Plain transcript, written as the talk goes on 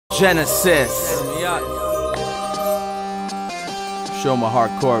Genesis. Show my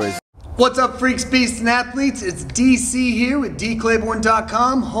hardcore is. What's up, freaks, beasts, and athletes? It's DC here with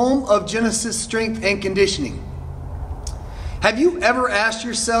dclayborn.com, home of Genesis Strength and Conditioning. Have you ever asked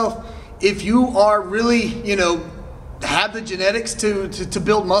yourself if you are really, have the genetics to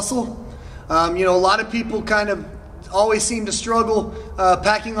build muscle? A lot of people kind of always seem to struggle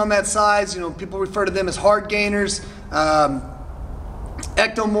packing on that size. People refer to them as hard gainers,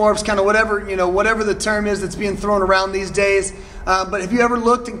 ectomorphs, kind of whatever the term is that's being thrown around these days. But have you ever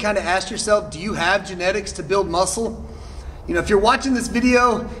looked and kind of asked yourself, do you have genetics to build muscle? If you're watching this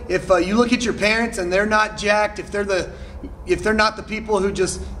video, if you look at your parents and they're not jacked, if they're not the people who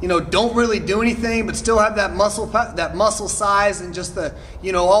just don't really do anything but still have that muscle size and just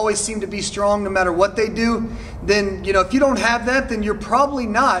always seem to be strong no matter what they do, then if you don't have that, then you're probably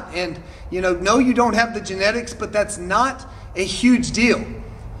not. And no, you don't have the genetics, but that's not a huge deal.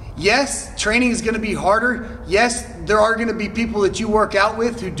 Yes, training is going to be harder. Yes, there are going to be people that you work out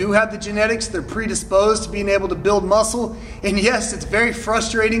with who do have the genetics. They're predisposed to being able to build muscle. And yes, it's very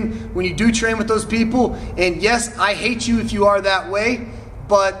frustrating when you do train with those people. And yes, I hate you if you are that way.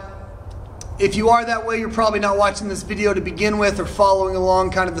 But if you are that way, you're probably not watching this video to begin with or following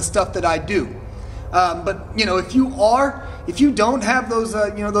along kind of the stuff that I do. But if you don't have those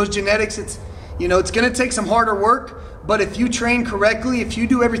those genetics, it's going to take some harder work. But if you train correctly, if you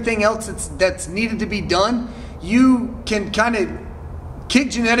do everything else that's needed to be done, you can kind of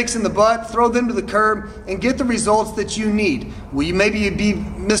kick genetics in the butt, throw them to the curb, and get the results that you need. Will you maybe be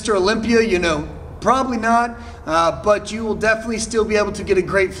Mr. Olympia? Probably not, but you will definitely still be able to get a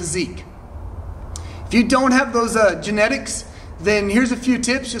great physique. If you don't have those genetics, then here's a few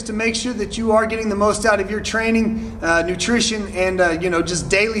tips just to make sure that you are getting the most out of your training, nutrition, and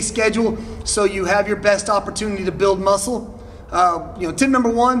just daily schedule, so you have your best opportunity to build muscle. Tip number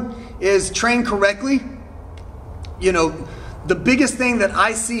one is train correctly. The biggest thing that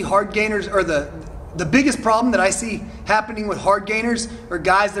I see hard gainers, or the biggest problem that I see happening with hard gainers or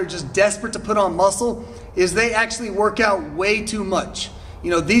guys that are just desperate to put on muscle, is they actually work out way too much.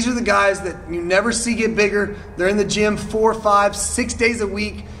 These are the guys that you never see get bigger. They're in the gym 4, 5, 6 days a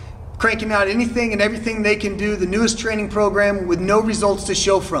week, cranking out anything and everything they can do, the newest training program with no results to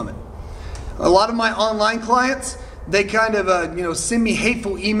show from it. A lot of my online clients, they kind of send me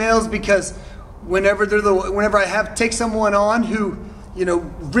hateful emails because whenever I take someone on who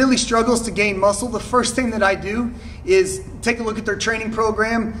really struggles to gain muscle, the first thing that I do is take a look at their training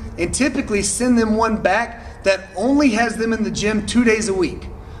program and typically send them one back that only has them in the gym 2 days a week.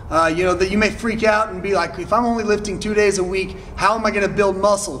 That you may freak out and be like, if I'm only lifting 2 days a week, how am I going to build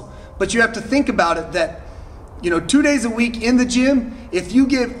muscle? But you have to think about it that 2 days a week in the gym, if you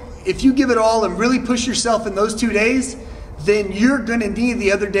give it all and really push yourself in those 2 days, then you're going to need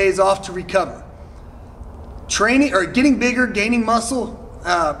the other days off to recover. Training or getting bigger, gaining muscle,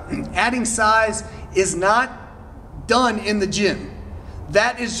 adding size is not done in the gym.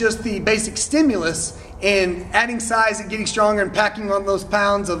 That is just the basic stimulus, and adding size and getting stronger and packing on those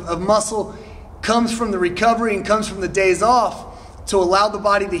pounds of muscle comes from the recovery and comes from the days off to allow the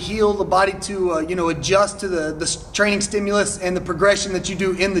body to heal, the body to adjust to the training stimulus and the progression that you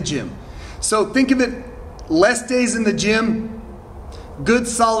do in the gym. So think of it, less days in the gym, good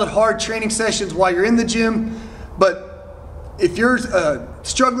solid hard training sessions while you're in the gym. But if you're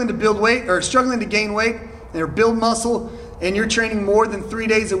struggling to build weight or struggling to gain weight or build muscle and you're training more than 3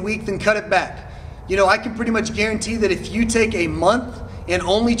 days a week, then cut it back. I can pretty much guarantee that if you take a month and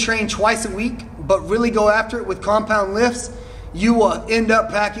only train twice a week, but really go after it with compound lifts, you will end up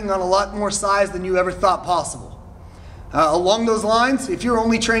packing on a lot more size than you ever thought possible. Along those lines, if you're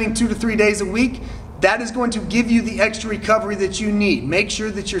only training 2 to 3 days a week, that is going to give you the extra recovery that you need. Make sure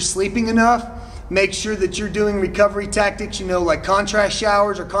that you're sleeping enough. Make sure that you're doing recovery tactics, like contrast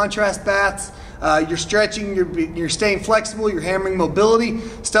showers or contrast baths. You're stretching, you're staying flexible, you're hammering mobility,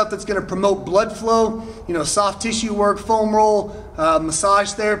 stuff that's going to promote blood flow, soft tissue work, foam roll,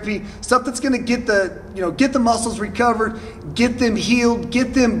 massage therapy, stuff that's going to get the muscles recovered, get them healed,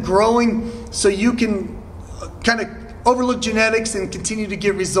 get them growing, so you can kind of overlook genetics and continue to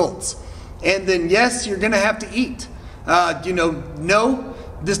get results. And then yes, you're going to have to eat. No,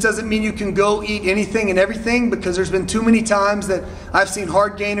 this doesn't mean you can go eat anything and everything, because there's been too many times that I've seen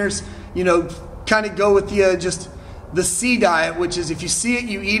hard gainers, kind of go with the C diet, which is if you see it,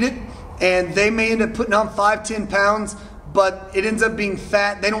 you eat it, and they may end up putting on 5-10 pounds, but it ends up being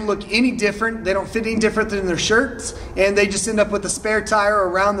fat. They don't look any different. They don't fit any different than their shirts, and they just end up with a spare tire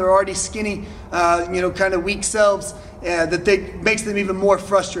around their already skinny, kind of weak selves that makes them even more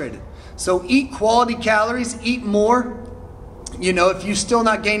frustrated. So eat quality calories, eat more, You know, if you're still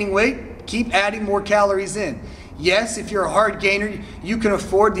not gaining weight, keep adding more calories in. Yes, if you're a hard gainer, you can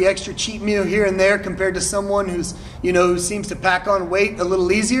afford the extra cheat meal here and there compared to someone who's, you know, who seems to pack on weight a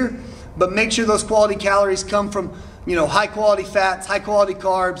little easier. But make sure those quality calories come from, you know, high quality fats, high quality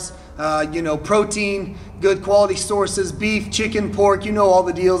carbs, you know, protein, good quality sources, beef, chicken, pork, you know all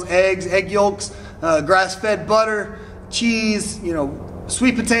the deals, eggs, egg yolks, grass-fed butter, cheese, you know,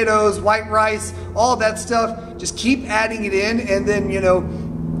 sweet potatoes, white rice, all that stuff. Just keep adding it in, and then, you know,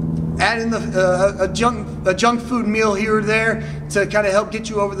 add in a junk food meal here or there to kind of help get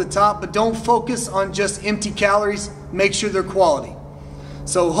you over the top. But don't focus on just empty calories. Make sure they're quality.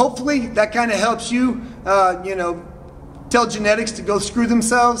 So hopefully that kind of helps you, you know, tell genetics to go screw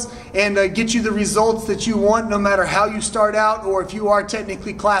themselves and get you the results that you want, no matter how you start out, or if you are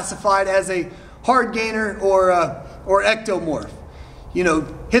technically classified as a hard gainer or ectomorph. You know,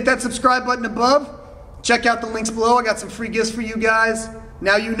 hit that subscribe button above. Check out the links below. I got some free gifts for you guys.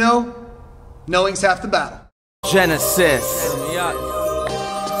 Now you know, knowing's half the battle. Genesis.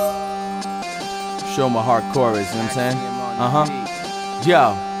 Show my hardcore is, you know what I'm saying?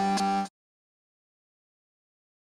 Yo.